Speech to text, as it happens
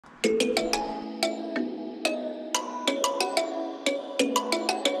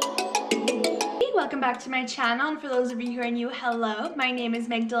welcome back to my channel, and for those of you who are new, hello. My name is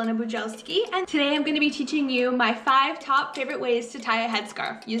Magdalena Bujalski, and today I'm going to be teaching you my 5 top favorite ways to tie a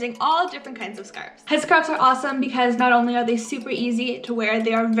headscarf using all different kinds of scarves. Headscarves are awesome because not only are they super easy to wear,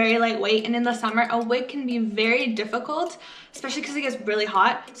 they are very lightweight, and in the summer a wig can be very difficult, especially because it gets really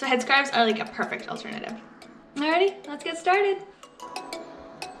hot, so headscarves are like a perfect alternative. Alrighty, let's get started.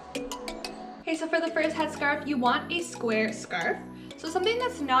 Okay, so for the first headscarf, you want a square scarf. So something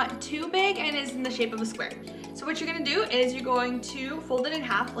that's not too big and is in the shape of a square. So what you're gonna do is you're going to fold it in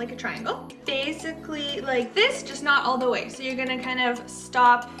half like a triangle. Basically like this, just not all the way. So you're gonna kind of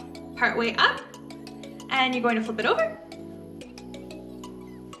stop part way up and you're going to flip it over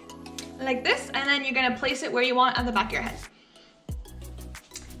like this, and then you're gonna place it where you want on the back of your head.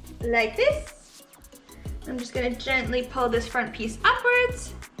 Like this. I'm just gonna gently pull this front piece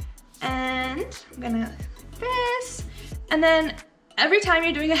upwards, and I'm gonna like this, and then every time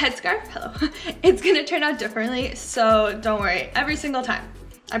you're doing a headscarf, it's gonna turn out differently, so don't worry, every single time,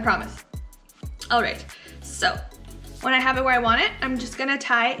 I promise. All right, so when I have it where I want it, I'm just gonna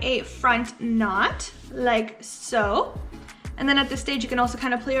tie a front knot, like so. And then at this stage, you can also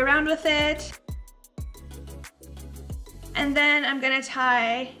kind of play around with it. And then I'm gonna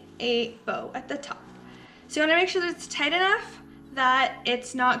tie a bow at the top. So you wanna make sure that it's tight enough that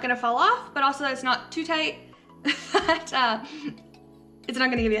it's not gonna fall off, but also that it's not too tight that it's not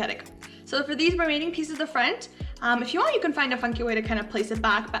gonna give you a headache. So for these remaining pieces of the front, if you want, you can find a funky way to kind of place it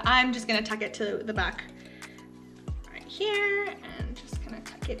back, but I'm just gonna tuck it to the back right here and just kind of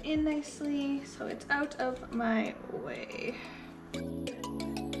tuck it in nicely so it's out of my way.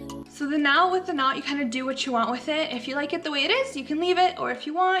 So then now with the knot, you kind of do what you want with it. If you like it the way it is, you can leave it, or if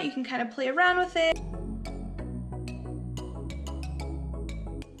you want, you can kind of play around with it.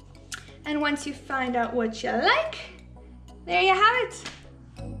 And once you find out what you like, there you have it.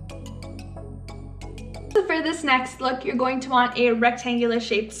 So for this next look, you're going to want a rectangular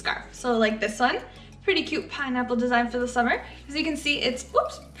shaped scarf. So like this one, pretty cute pineapple design for the summer. As you can see, it's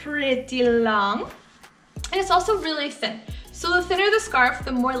pretty long, and it's also really thin. So the thinner the scarf,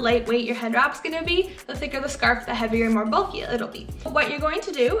 the more lightweight your head wrap's gonna be. The thicker the scarf, the heavier and more bulky it'll be. What you're going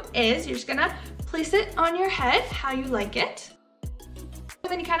to do is you're just gonna place it on your head how you like it.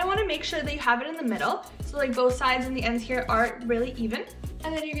 And then you kind of want to make sure that you have it in the middle. So like both sides and the ends here are really even.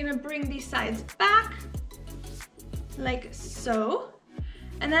 And then you're gonna bring these sides back, like so.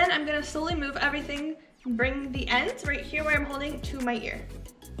 And then I'm gonna slowly move everything and bring the ends right here where I'm holding to my ear.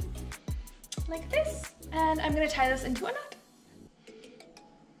 Like this. And I'm gonna tie this into a knot.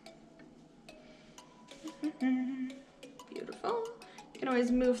 Beautiful. You can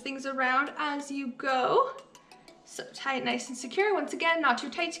always move things around as you go. So tie it nice and secure. Once again, not too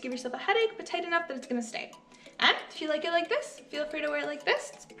tight to give yourself a headache, but tight enough that it's gonna stay. And if you like it like this, feel free to wear it like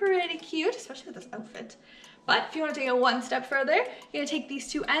this. It's pretty cute, especially with this outfit. But if you wanna take it one step further, you're gonna take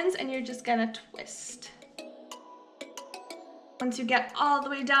these two ends and you're just gonna twist. Once you get all the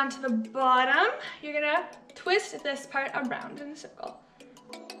way down to the bottom, you're gonna twist this part around in a circle.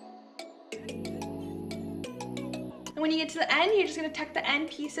 And when you get to the end, you're just gonna tuck the end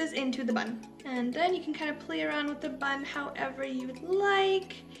pieces into the bun. And then you can kind of play around with the bun however you would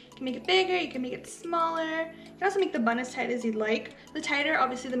like. You can make it bigger, you can make it smaller. You can also make the bun as tight as you'd like. The tighter,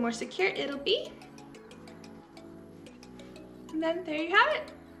 obviously, the more secure it'll be. And then there you have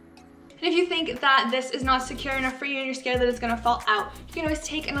it. And if you think that this is not secure enough for you and you're scared that it's gonna fall out, you can always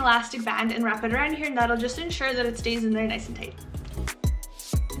take an elastic band and wrap it around here, and that'll just ensure that it stays in there nice and tight.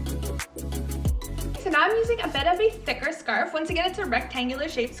 So now I'm using a bit of a thicker scarf. Once again, it's a rectangular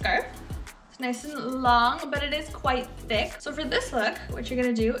shaped scarf. It's nice and long, but it is quite thick. So for this look, what you're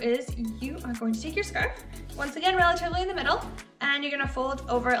gonna do is you are going to take your scarf, once again, relatively in the middle, and you're gonna fold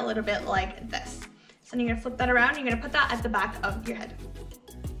over a little bit like this. So then you're gonna flip that around, you're gonna put that at the back of your head.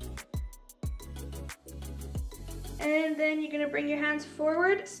 And then you're gonna bring your hands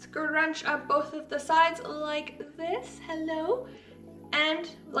forward, scrunch up both of the sides like this, hello. And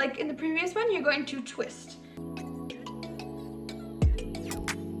like in the previous one, you're going to twist.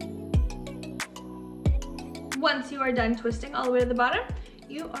 Once you are done twisting all the way to the bottom,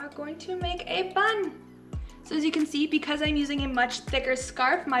 you are going to make a bun. So as you can see, because I'm using a much thicker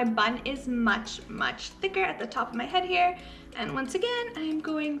scarf, my bun is much thicker at the top of my head here. And once again, I'm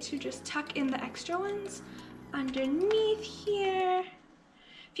going to just tuck in the extra ones underneath here.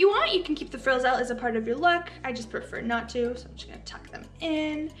 If you want, you can keep the frills out as a part of your look. I just prefer not to, so I'm just gonna tuck them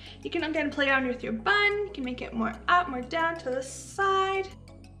in. You can again play around with your bun. You can make it more up, more down to the side.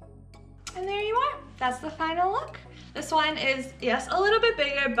 And there you are. That's the final look. This one is, yes, a little bit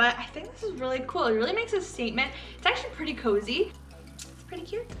bigger, but I think this is really cool. It really makes a statement. It's actually pretty cozy. It's pretty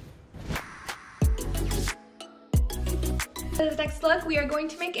cute. For the next look, we are going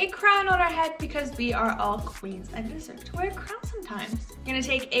to make a crown on our head because we are all queens and deserve to wear a crown sometimes. We're gonna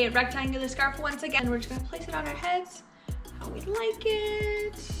take a rectangular scarf once again, and we're just gonna place it on our heads how we like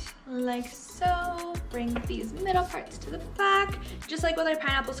it, like so. Bring these middle parts to the back. Just like with our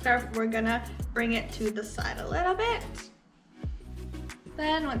pineapple scarf, we're gonna bring it to the side a little bit.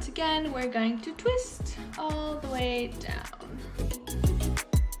 Then once again, we're going to twist all the way down.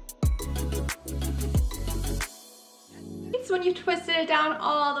 So when you've twisted it down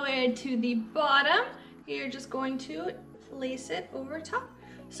all the way to the bottom, you're just going to place it over top.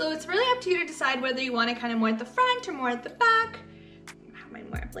 So it's really up to you to decide whether you want it kind of more at the front or more at the back. I have mine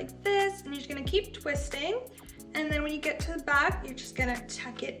more up like this, and you're just gonna keep twisting. And then when you get to the back, you're just gonna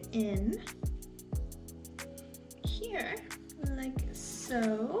tuck it in here, like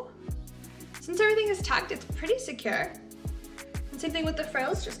so. Since everything is tucked, it's pretty secure. And same thing with the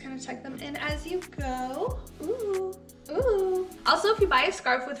frills, just kind of tuck them in as you go. Ooh, ooh. Also, if you buy a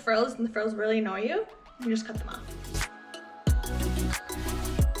scarf with frills and the frills really annoy you, you just cut them off.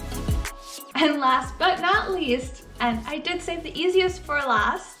 And last but not least, and I did save the easiest for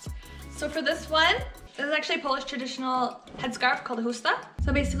last. So for this one, this is actually a Polish traditional headscarf called a chusta.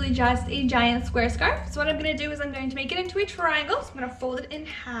 So basically just a giant square scarf. So what I'm gonna do is I'm going to make it into a triangle. So I'm gonna fold it in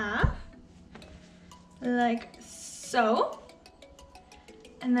half, like so.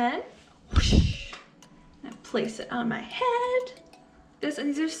 And then whoosh, and I place it on my head. And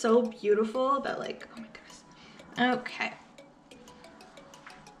these are so beautiful that like, oh my goodness. Okay.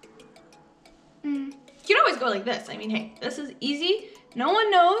 You can always go like this. I mean, hey, this is easy. No one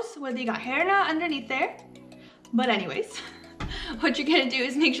knows whether you got hair or not underneath there. But anyways, what you're gonna do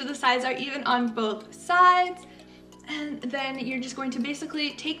is make sure the sides are even on both sides. And then you're just going to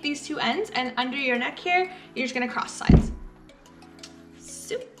basically take these two ends, and under your neck here, you're just gonna cross sides.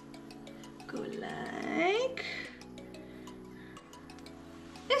 So, go like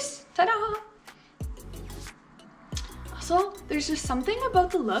this. Ta-da! Also, there's just something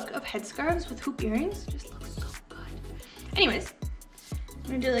about the look of headscarves with hoop earrings. It just looks so good. Anyways, I'm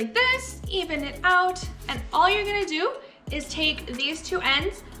gonna do like this, even it out, and all you're gonna do is take these two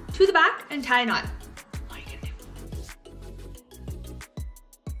ends to the back and tie a knot. All you're gonna do.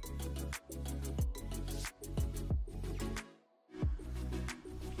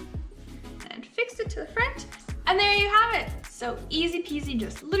 And fix it to the front, and there you have it. So easy peasy,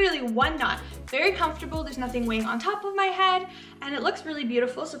 just literally one knot. Very comfortable, there's nothing weighing on top of my head, and it looks really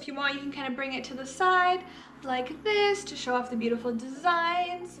beautiful. So if you want, you can kind of bring it to the side like this to show off the beautiful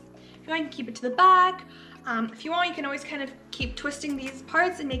designs. If you want, you can keep it to the back. If you want, you can always kind of keep twisting these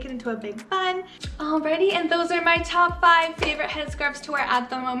parts and make it into a big bun. Alrighty, and those are my top 5 favorite headscarves to wear at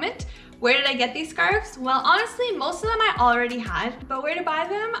the moment. Where did I get these scarves? Well, honestly, most of them I already had, but where to buy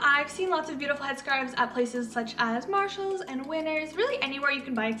them? I've seen lots of beautiful headscarves at places such as Marshall's and Winners, really anywhere you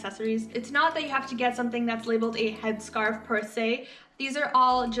can buy accessories. It's not that you have to get something that's labeled a headscarf per se. These are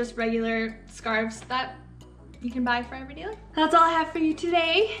all just regular scarves that you can buy for everyday life. That's all I have for you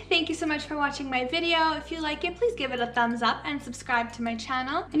today. Thank you so much for watching my video. If you like it, please give it a thumbs up and subscribe to my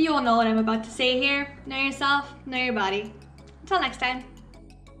channel. And you will know what I'm about to say here. Know yourself, know your body. Until next time.